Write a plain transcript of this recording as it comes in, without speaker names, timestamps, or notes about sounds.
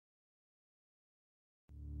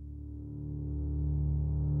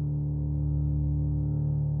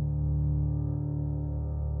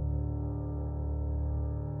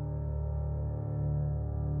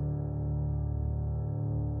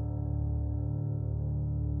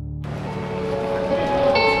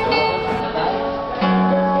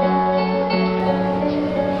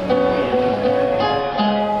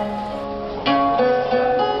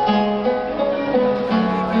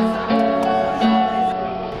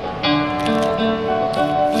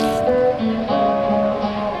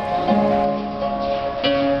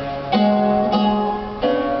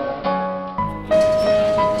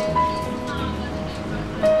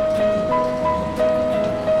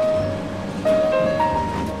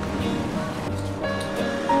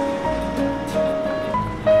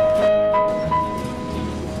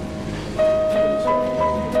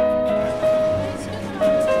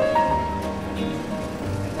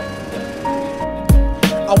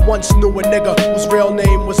once knew a nigga whose real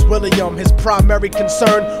name was William. His primary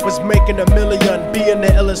concern was making $1 million, being the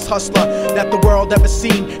illest hustler that the world ever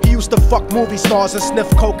seen. He used to fuck movie stars and sniff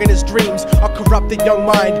coke in his dreams. A corrupted young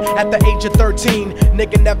mind at the age of 13.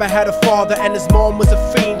 Nigga never had a father and his mom was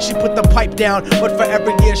a fiend. She put the pipe down, but for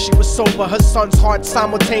every year she was sober, her son's heart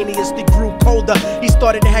simultaneously grew colder. He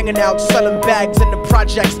started hanging out, selling bags in the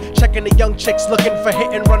projects, checking the young chicks looking for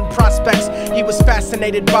hit and run prospects. He was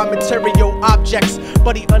fascinated by material objects,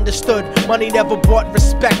 but he understood money never bought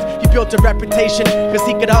respect. He built a reputation cause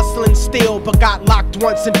he could hustle and steal, but got locked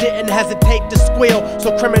once and didn't hesitate to squeal.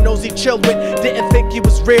 So criminals he chilled with didn't think he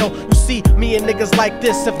was real. You see, me and niggas like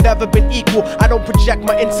this have never been equal. I don't project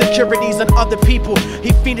my insecurities on other people.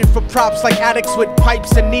 He fiended for props like addicts with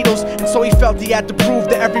pipes and needles, and so he felt he had to prove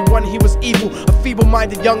to everyone he was evil. A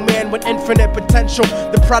feeble-minded young man with infinite potential,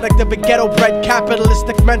 the product of a ghetto-bred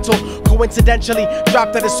capitalistic mental. Coincidentally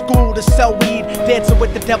dropped out of school to sell weed, dancing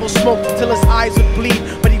with the devil, smoked until his eyes would bleed.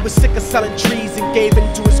 But he was sick of selling trees and gave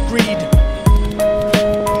in to his greed.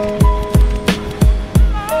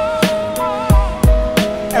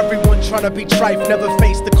 Everyone trying to be trife never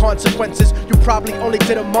faced the consequences. You probably only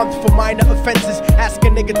did a month for minor offenses. Ask a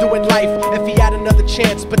nigga doing life if he had another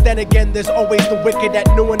chance. But then again, there's always the wicked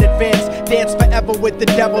that knew in advance. Dance forever with the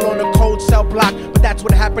devil on a cold cell block. But that's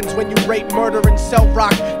what happens when you rape, murder, and sell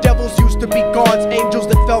rock. Devils used to be gods, angels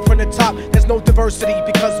that fell from the top. There's no diversity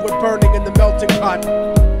because we're burning in the melting pot.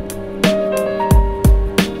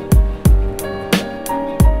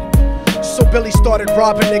 So Billy started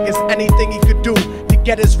robbing niggas, anything he could do to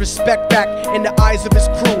get his respect back in the eyes of his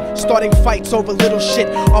crew. Starting fights over little shit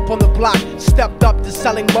up on the block. Stepped up to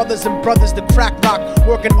selling mothers and brothers the crack rock.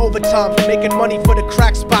 Working overtime, making money for the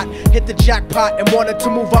crack spot. Hit the jackpot and wanted to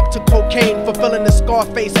move up to cocaine, fulfilling the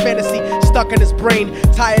Scarface fantasy stuck in his brain.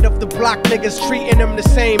 Tired of the block niggas treating him the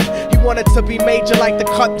same. He wanted to be major like the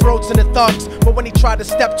cutthroats and the thugs, but when he tried to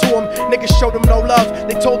step to him, niggas showed him no love.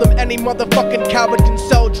 They told him any motherfucking coward can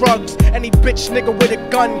sell drugs. Any bitch nigga with a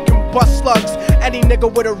gun can bust slugs. Any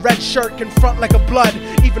nigga with a red shirt can front like a blood.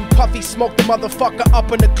 Even Puffy smoked the motherfucker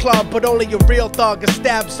up in the club. But only a real thug can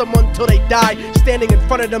stab someone till they die. Standing in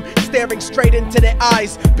front of them, staring straight into their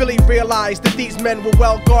eyes, Billy realized that these men were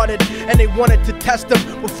well guarded, and they wanted to test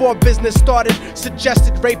him before business started.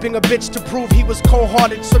 Suggested raping a bitch to prove he was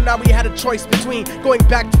cold-hearted. So now he had a choice between going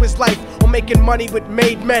back to his life or making money with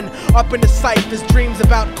made men up in the sight. His dreams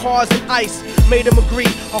about cars and ice made him agree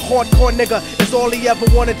a hardcore nigga is all he ever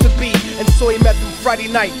wanted to be. And so he met them Friday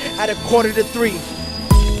night at 2:45.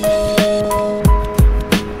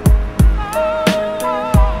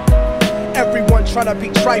 Everyone trying to be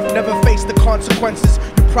trife never faced the consequences.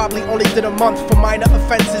 You probably only did a month for minor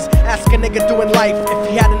offenses. Ask a nigga doing life if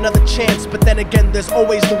he had another chance. But then again, there's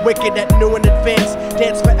always the wicked that knew in advance.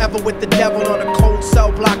 Dance forever with the devil on a cold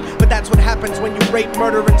cell block. But that's what happens when you rape,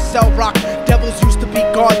 murder, and sell rock. Devils used to be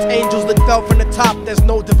gods, angels that fell from the top. There's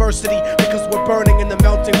no diversity because we're burning in the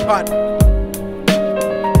melting pot.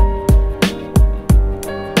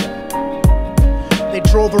 They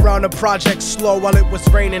drove around the project slow while it was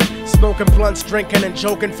raining, smoking blunts, drinking and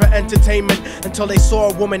joking for entertainment, until they saw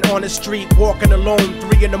a woman on the street walking alone,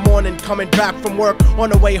 3 in the morning, coming back from work on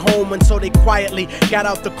her way home. And so they quietly got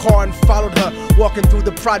out the car and followed her. Walking through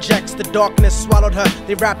the projects, the darkness swallowed her.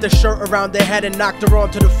 They wrapped her shirt around their head and knocked her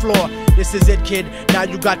onto the floor. This is it, kid, now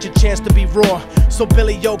you got your chance to be raw. So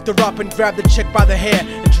Billy yoked her up and grabbed the chick by the hair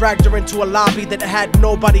and dragged her into a lobby that had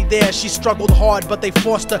nobody there. She struggled hard, but they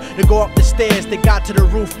forced her to go up the stairs. They got to the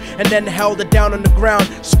roof and then held her down on the ground,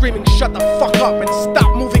 screaming, "Shut the fuck up and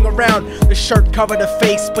stop moving around." The shirt covered her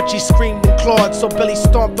face, but she screamed and clawed. So Billy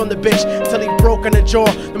stomped on the bitch till he broke in her jaw.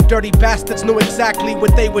 Them dirty bastards knew exactly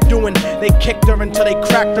what they were doing. They kicked her until they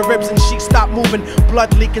cracked her ribs and she stopped moving,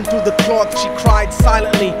 blood leaking through the cloth. She cried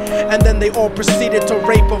silently, and then they all proceeded to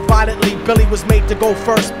rape her violently. Billy was made to go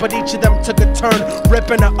first, but each of them took a turn,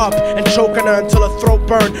 ripping her up and choking her until her throat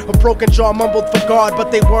burned. Her broken jaw mumbled for God,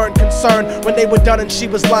 but they weren't concerned. When they were done and she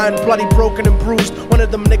was lying bloody, broken and bruised, one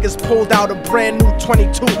of them niggas pulled out a brand new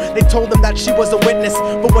 22. They told him that she was a witness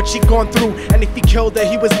for what she'd gone through, and if he killed her,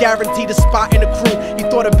 he was guaranteed a spot in the crew. He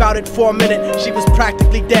thought about it for a minute, she was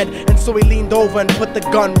practically dead, and so he leaned over and put the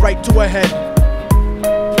gun right to her head.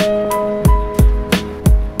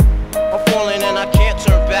 I'm falling and I can't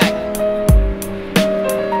turn back.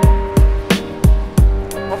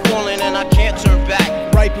 I'm falling and I can't turn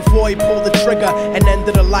back. Right before he pulled the trigger and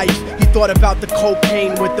ended her life, he thought about the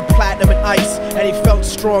cocaine with the platinum and ice, and he felt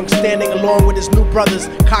strong, standing along with his new brothers,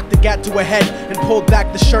 cocked the gat to her head and pulled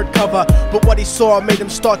back the shirt cover. But what he saw made him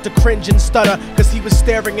start to cringe and stutter, cause he was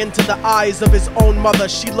staring into the eyes of his own mother.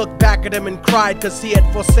 She looked back at him and cried cause he had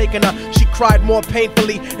forsaken her. She cried more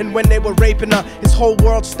painfully, and when they were raping her, his whole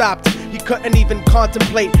world stopped. He couldn't even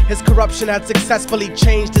contemplate. His corruption had successfully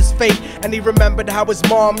changed his fate, and he remembered how his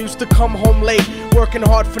mom used to come home late, working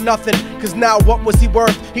hard for nothing, cause now what was he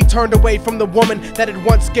worth? He turned away from the woman that had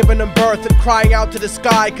once given him birth, and crying out to the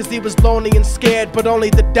sky cause he was lonely and scared. But only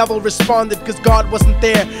the devil responded cause God wasn't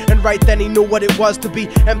there, and right then he knew what it was to be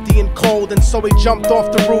empty and cold. And so he jumped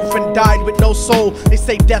off the roof and died with no soul. They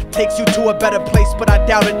say death takes you to a better place, but I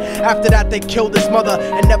doubt it. After that they killed his mother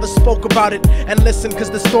and never spoke about it. And listen,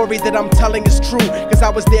 cause the story that I'm telling is true, cause I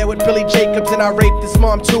was there with Billy Jacobs and I raped his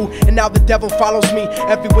mom too. And now the devil follows me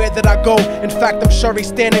everywhere that I go. In fact, I'm sure he's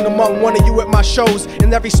standing among one of you at my shows,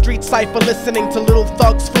 in every street cipher listening to Little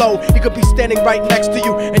Thug's flow. He could be standing right next to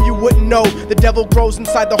you and you wouldn't know. The devil grows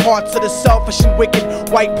inside the hearts of the selfish and wicked.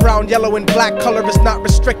 White, brown, yellow, and black color is not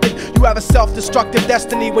restricted. You have a self-destructive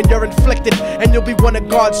destiny when you're inflicted, and you'll be one of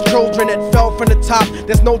God's children that fell from the top.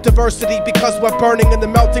 There's no diversity because we're burning in the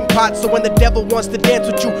melting pot. So when the devil wants to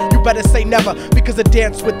dance with you, you better say never, because a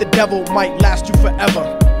dance with the devil might last you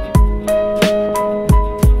forever.